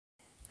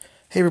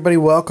Hey everybody,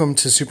 welcome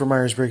to Super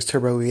Myers-Briggs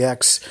Turbo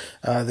EX,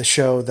 the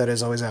show that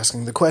is always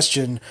asking the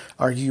question,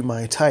 are you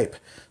my type?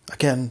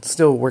 Again,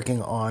 still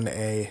working on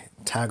a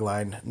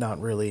tagline,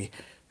 not really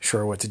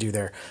sure what to do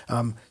there.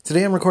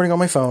 Today I'm recording on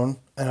my phone,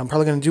 and I'm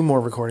probably going to do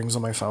more recordings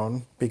on my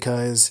phone,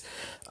 because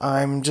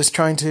I'm just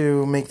trying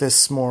to make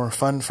this more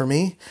fun for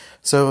me,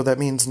 so that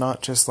means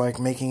not just like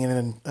making it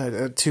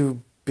in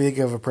too big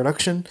of a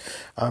production.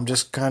 I'm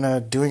just kind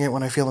of doing it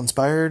when I feel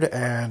inspired,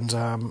 and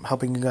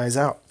helping you guys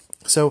out.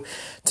 So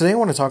today I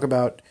want to talk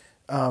about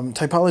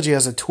typology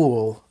as a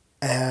tool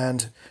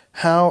and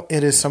how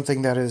it is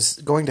something that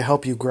is going to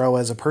help you grow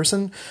as a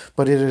person,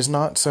 but it is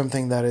not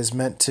something that is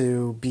meant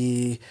to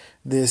be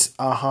this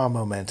aha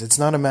moment. It's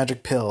not a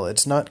magic pill.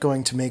 It's not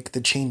going to make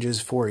the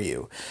changes for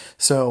you.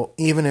 So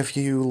even if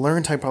you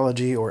learn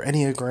typology or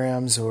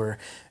enneagrams or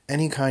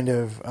any kind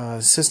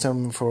of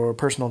system for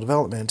personal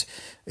development,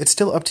 it's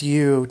still up to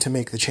you to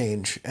make the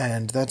change,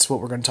 and that's what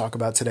we're going to talk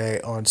about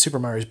today on Super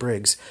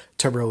Myers-Briggs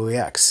Turbo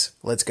EX.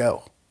 Let's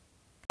go.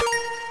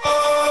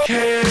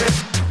 Okay.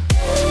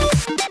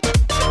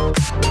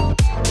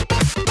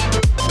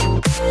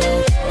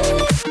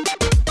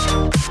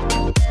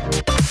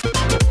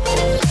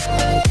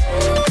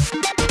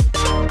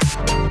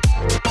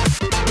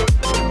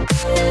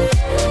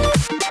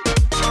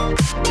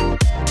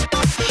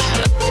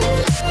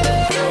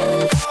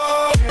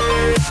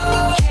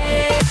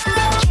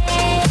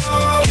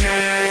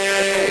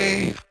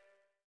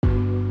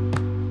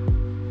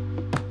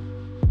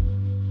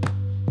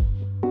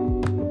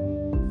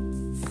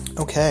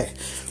 Okay,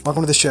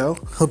 welcome to the show.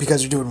 Hope you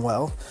guys are doing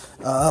well.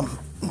 I'm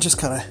just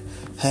kind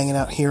of hanging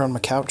out here on my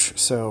couch,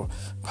 so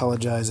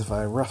apologize if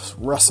I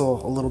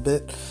rustle a little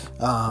bit.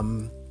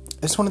 I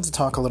just wanted to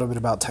talk a little bit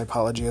about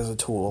typology as a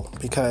tool,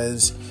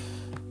 because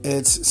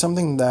it's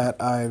something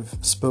that I've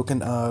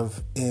spoken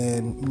of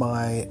in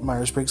my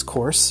Myers-Briggs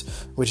course,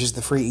 which is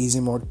the free easy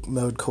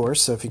mode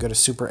course. So if you go to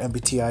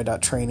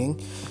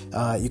supermbti.training,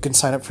 you can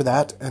sign up for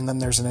that, and then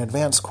there's an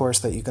advanced course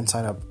that you can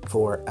sign up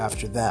for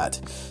after that.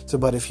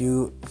 But if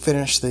you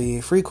finish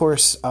the free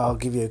course, I'll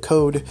give you a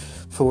code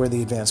for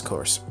the advanced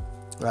course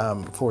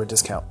for a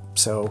discount.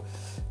 So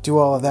do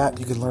all of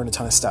that, you can learn a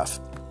ton of stuff.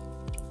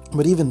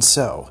 But even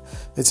so,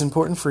 it's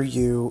important for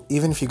you,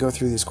 even if you go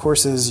through these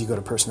courses, you go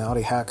to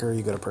Personality Hacker,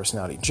 you go to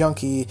Personality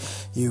Junkie,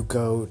 you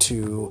go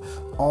to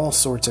all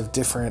sorts of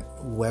different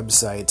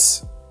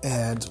websites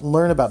and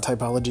learn about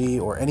typology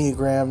or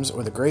enneagrams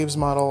or the Graves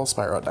model,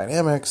 spiral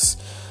dynamics,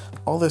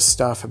 all this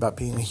stuff about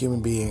being a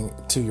human being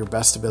to your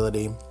best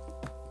ability.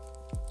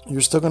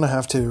 You're still going to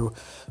have to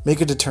make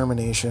a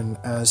determination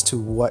as to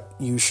what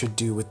you should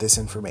do with this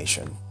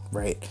information,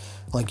 right?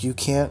 Like, you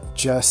can't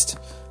just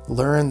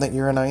learn that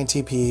you're an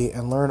INTP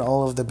and learn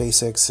all of the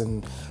basics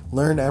and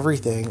learn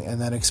everything and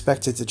then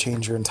expect it to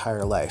change your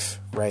entire life,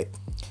 right?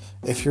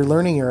 If you're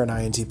learning you're an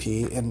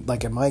INTP, and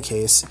like in my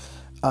case,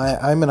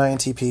 I'm an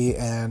INTP,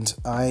 and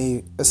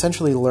I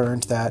essentially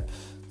learned that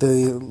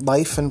the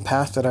life and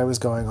path that I was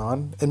going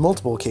on in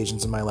multiple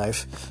occasions in my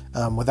life,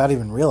 without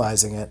even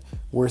realizing it,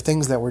 were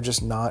things that were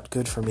just not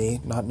good for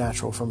me, not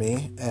natural for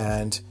me,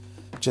 and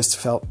just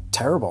felt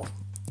terrible.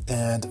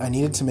 And I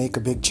needed to make a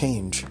big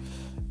change.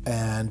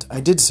 And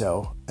I did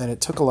so, and it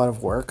took a lot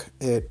of work.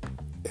 It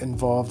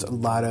involved a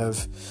lot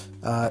of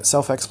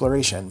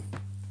self-exploration.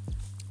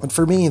 And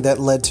for me, that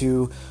led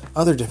to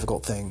other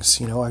difficult things.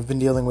 You know, I've been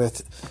dealing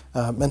with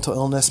mental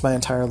illness my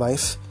entire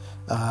life.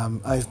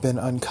 I've been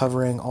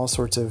uncovering all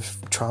sorts of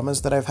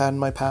traumas that I've had in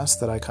my past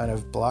that I kind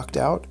of blocked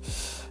out.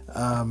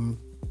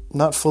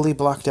 Not fully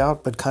blocked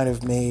out, but kind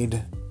of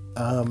made,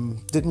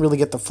 didn't really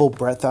get the full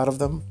breadth out of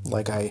them.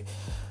 Like I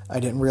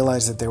didn't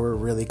realize that there were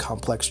really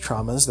complex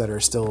traumas that are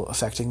still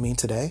affecting me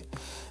today,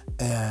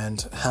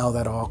 and how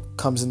that all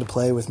comes into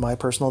play with my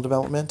personal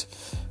development.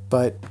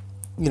 But,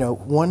 you know,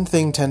 one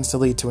thing tends to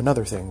lead to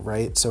another thing,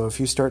 right? So if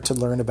you start to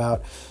learn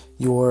about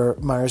your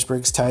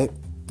Myers-Briggs type,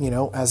 you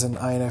know, as an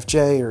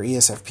INFJ or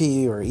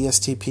ESFP or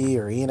ESTP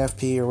or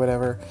ENFP or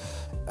whatever,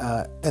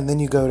 and then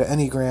you go to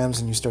enneagrams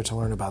and you start to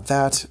learn about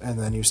that, and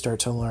then you start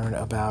to learn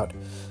about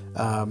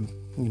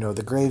you know,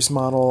 the Graves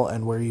model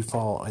and where you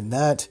fall in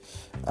that.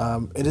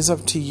 It is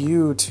up to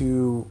you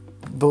to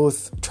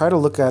both try to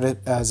look at it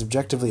as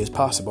objectively as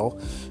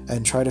possible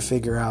and try to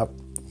figure out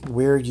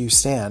where you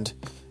stand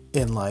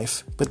in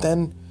life, but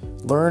then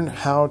learn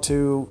how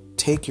to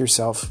take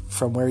yourself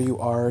from where you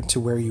are to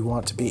where you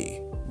want to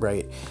be,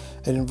 right?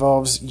 It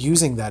involves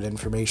using that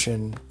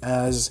information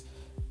as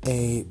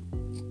a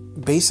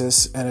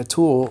basis and a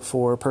tool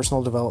for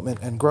personal development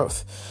and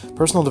growth.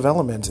 Personal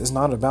development is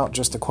not about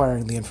just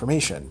acquiring the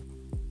information.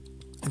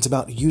 It's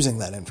about using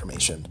that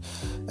information.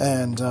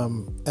 And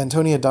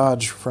Antonia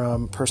Dodge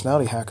from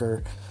Personality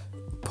Hacker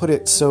put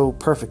it so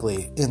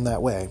perfectly in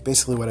that way.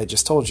 Basically what I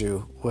just told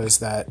you was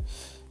that,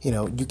 you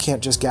know, you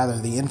can't just gather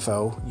the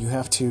info, you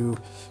have to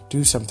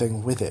do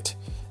something with it.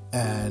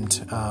 And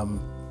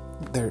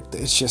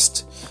it's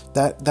just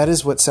that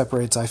is what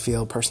separates, I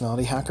feel,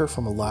 Personality Hacker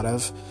from a lot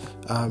of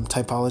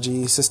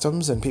typology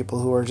systems and people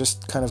who are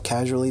just kind of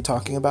casually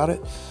talking about it.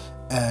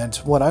 and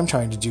what I'm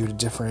trying to do to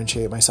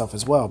differentiate myself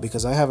as well,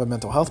 because I have a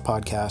mental health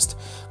podcast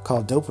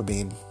called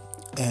Dopamine,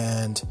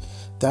 and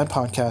that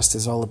podcast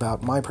is all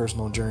about my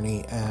personal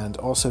journey and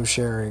also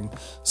sharing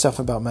stuff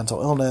about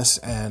mental illness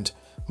and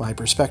my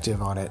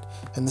perspective on it.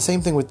 And the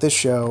same thing with this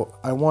show.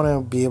 I want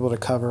to be able to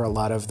cover a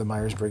lot of the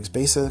Myers-Briggs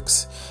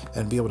basics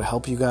and be able to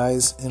help you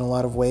guys in a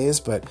lot of ways,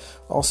 but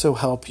also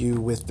help you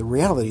with the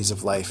realities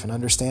of life and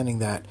understanding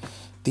that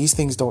these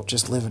things don't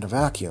just live in a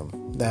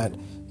vacuum, that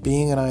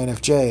being an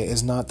INFJ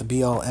is not the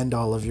be-all,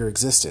 end-all of your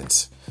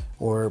existence,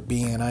 or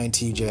being an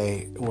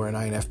INTJ or an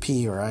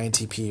INFP or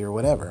INTP or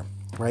whatever,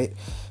 right?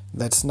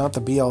 That's not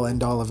the be-all,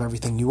 end-all of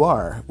everything you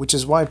are, which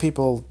is why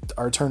people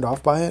are turned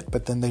off by it,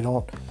 but then they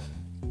don't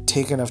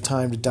take enough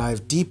time to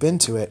dive deep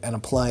into it and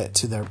apply it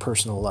to their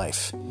personal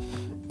life.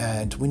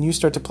 And when you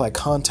start to apply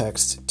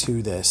context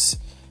to this,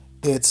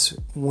 it's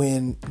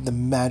when the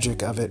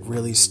magic of it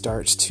really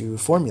starts to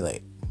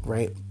formulate,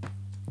 right?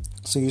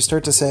 So you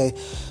start to say,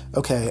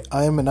 okay,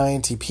 I'm an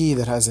INTP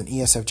that has an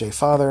ESFJ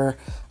father.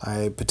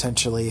 I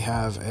potentially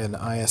have an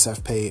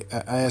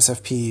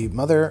ISFP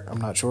mother. I'm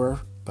not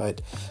sure,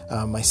 but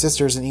my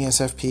sister's an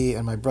ESFP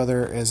and my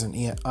brother is an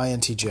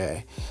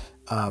INTJ,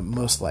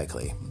 most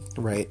likely,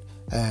 right?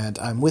 And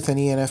I'm with an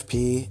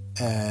ENFP,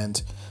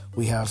 and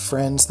we have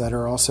friends that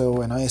are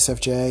also an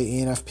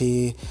ISFJ,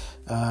 ENFP,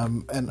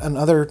 and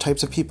other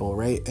types of people,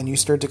 right? And you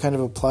start to kind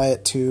of apply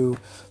it to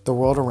the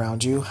world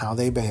around you, how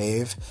they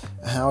behave,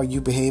 how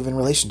you behave in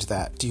relation to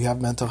that. Do you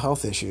have mental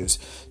health issues?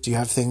 Do you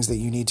have things that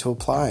you need to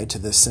apply to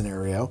this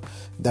scenario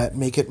that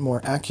make it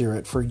more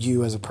accurate for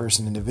you as a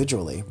person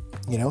individually?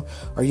 You know,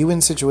 are you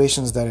in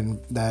situations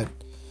that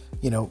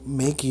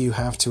make you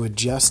have to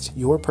adjust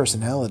your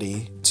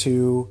personality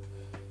to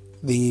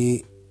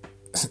the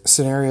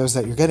scenarios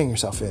that you're getting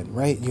yourself in,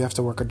 right? You have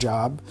to work a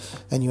job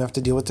and you have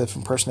to deal with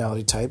different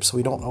personality types.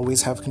 We don't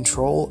always have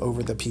control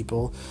over the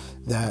people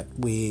that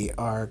we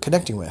are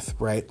connecting with,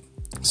 right?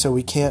 So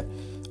we can't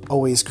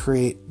always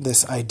create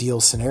this ideal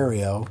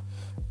scenario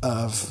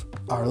of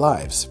our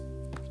lives.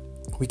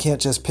 We can't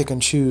just pick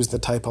and choose the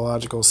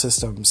typological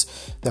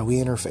systems that we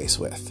interface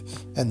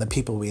with and the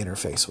people we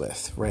interface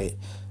with, right?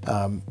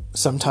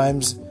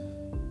 Sometimes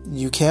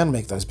you can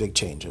make those big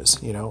changes.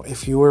 You know,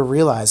 if you are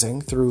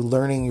realizing through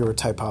learning your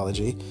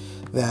typology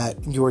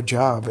that your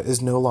job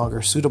is no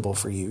longer suitable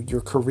for you, your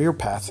career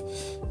path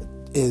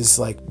is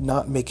like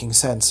not making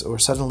sense, or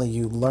suddenly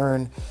you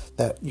learn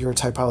that your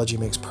typology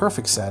makes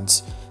perfect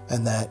sense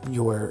and that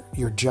your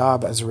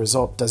job as a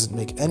result doesn't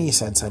make any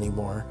sense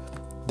anymore,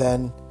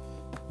 then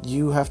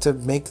you have to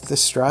make the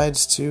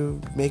strides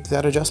to make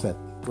that adjustment,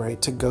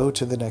 right? To go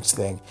to the next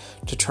thing,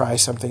 to try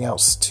something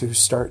else, to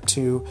start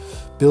to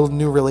build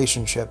new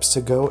relationships,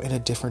 to go in a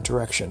different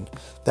direction.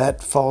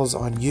 That falls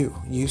on you.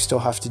 You still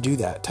have to do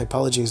that.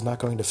 Typology is not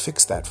going to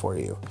fix that for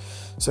you.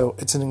 So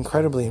it's an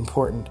incredibly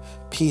important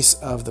piece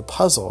of the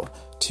puzzle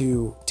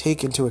to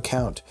take into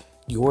account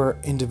your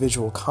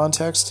individual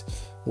context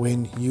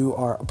when you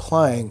are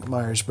applying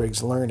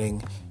Myers-Briggs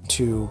learning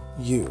to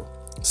you.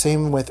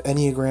 Same with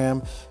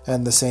Enneagram,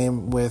 and the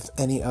same with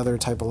any other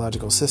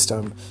typological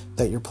system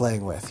that you're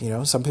playing with. You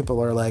know, some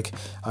people are like,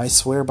 I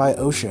swear by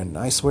Ocean.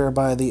 I swear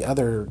by the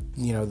other,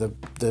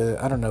 the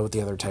I don't know what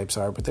the other types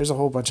are, but there's a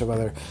whole bunch of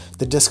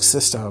the DISC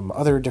system,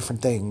 other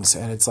different things.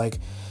 And it's like,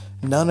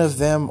 none of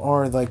them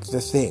are like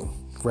the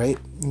thing, right?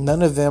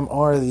 None of them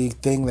are the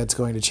thing that's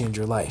going to change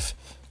your life.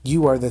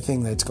 You are the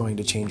thing that's going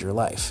to change your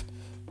life,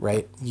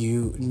 right?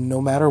 No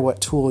matter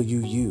what tool you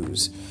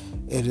use,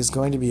 it is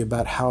going to be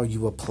about how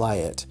you apply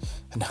it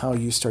and how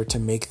you start to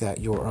make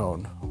that your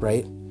own,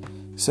 right?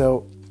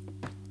 So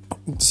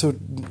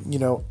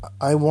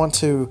I want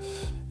to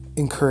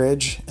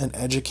encourage and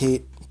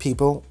educate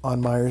people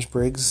on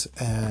Myers-Briggs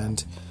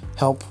and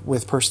help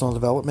with personal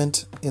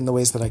development in the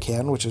ways that I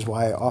can, which is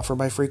why I offer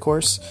my free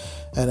course.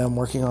 And I'm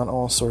working on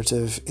all sorts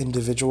of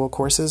individual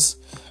courses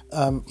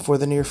for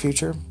the near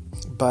future.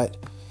 But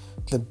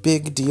the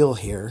big deal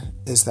here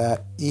is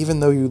that even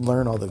though you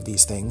learn all of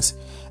these things,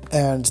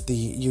 and the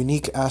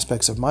unique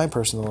aspects of my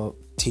personal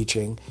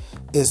teaching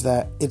is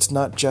that it's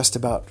not just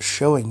about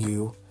showing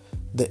you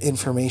the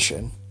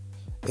information.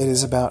 It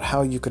is about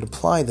how you could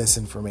apply this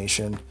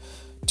information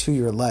to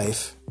your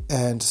life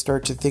and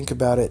start to think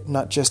about it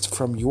not just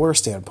from your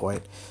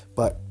standpoint,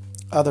 but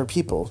other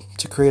people,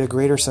 to create a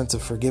greater sense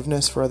of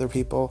forgiveness for other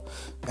people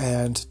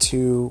and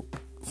to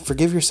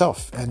forgive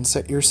yourself and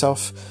set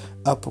yourself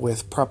up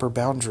with proper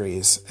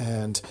boundaries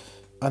and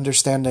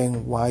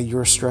understanding why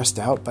you're stressed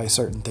out by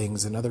certain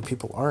things and other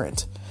people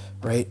aren't,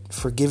 right?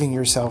 Forgiving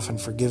yourself and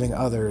forgiving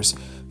others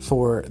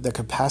for the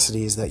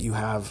capacities that you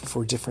have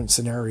for different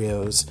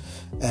scenarios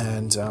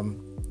and,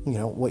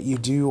 what you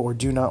do or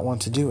do not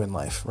want to do in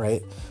life,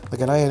 right? Like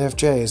an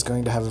INFJ is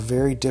going to have a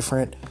very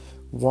different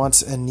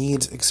wants and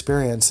needs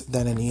experience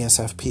than an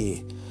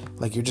ESFP.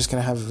 Like you're just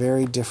going to have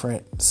very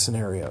different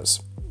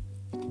scenarios,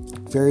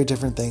 very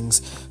different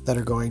things that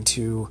are going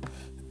to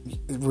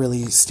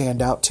really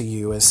stand out to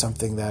you as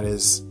something that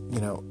is,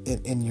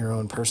 in your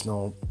own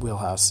personal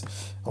wheelhouse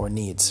or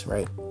needs,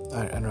 right?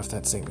 I don't know if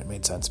that statement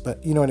made sense,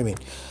 but you know what I mean.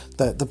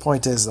 The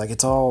point is, like,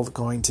 it's all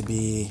going to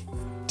be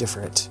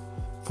different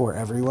for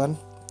everyone,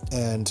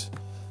 and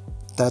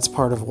that's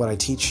part of what I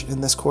teach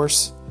in this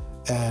course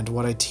and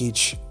what I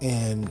teach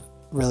in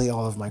really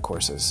all of my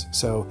courses.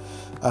 So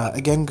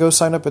again, go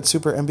sign up at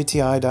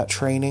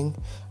supermbti.training.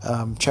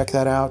 Check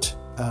that out.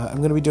 I'm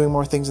going to be doing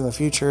more things in the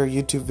future,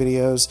 YouTube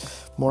videos,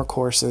 more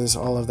courses,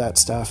 all of that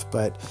stuff,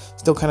 but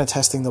still kind of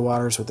testing the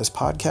waters with this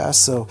podcast.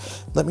 So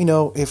let me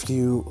know if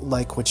you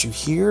like what you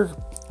hear.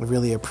 I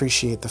really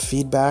appreciate the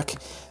feedback,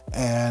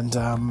 and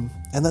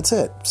that's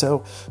it.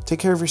 So take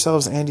care of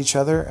yourselves and each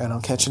other, and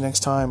I'll catch you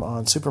next time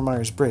on Super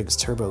Myers-Briggs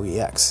Turbo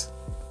EX.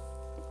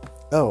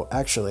 Oh,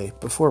 actually,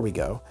 before we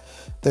go,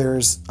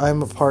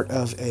 I'm a part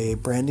of a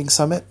branding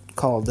summit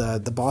called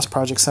the Boss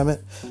Project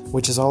Summit,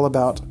 which is all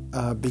about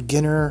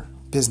beginner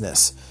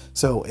business.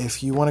 So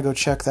if you want to go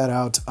check that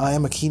out, I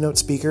am a keynote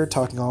speaker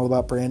talking all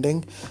about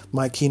branding.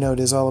 My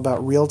keynote is all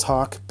about real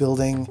talk,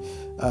 building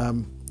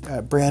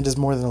brand is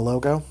more than a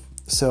logo.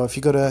 So if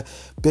you go to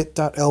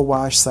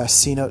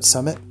bit.ly/CNote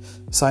Summit,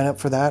 sign up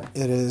for that.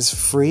 It is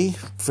free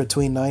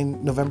between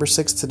November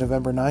 6th to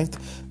November 9th.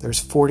 There's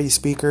 40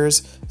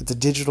 speakers. It's a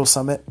digital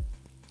summit.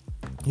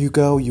 You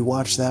go, you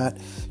watch that,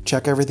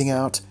 check everything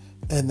out,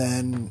 and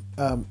then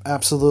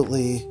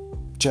absolutely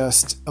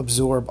just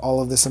absorb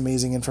all of this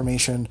amazing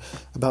information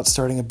about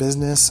starting a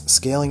business,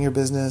 scaling your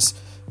business,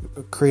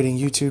 creating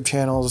YouTube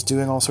channels,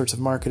 doing all sorts of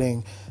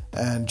marketing,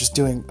 and just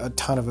doing a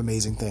ton of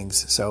amazing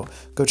things. So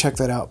go check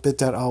that out,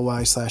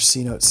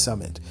 bit.ly/CNote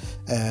Summit.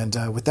 And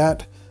with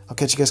that, I'll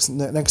catch you guys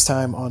next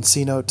time on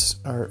Super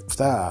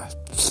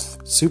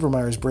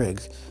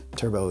Myers-Briggs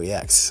Turbo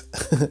EX.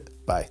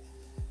 Bye.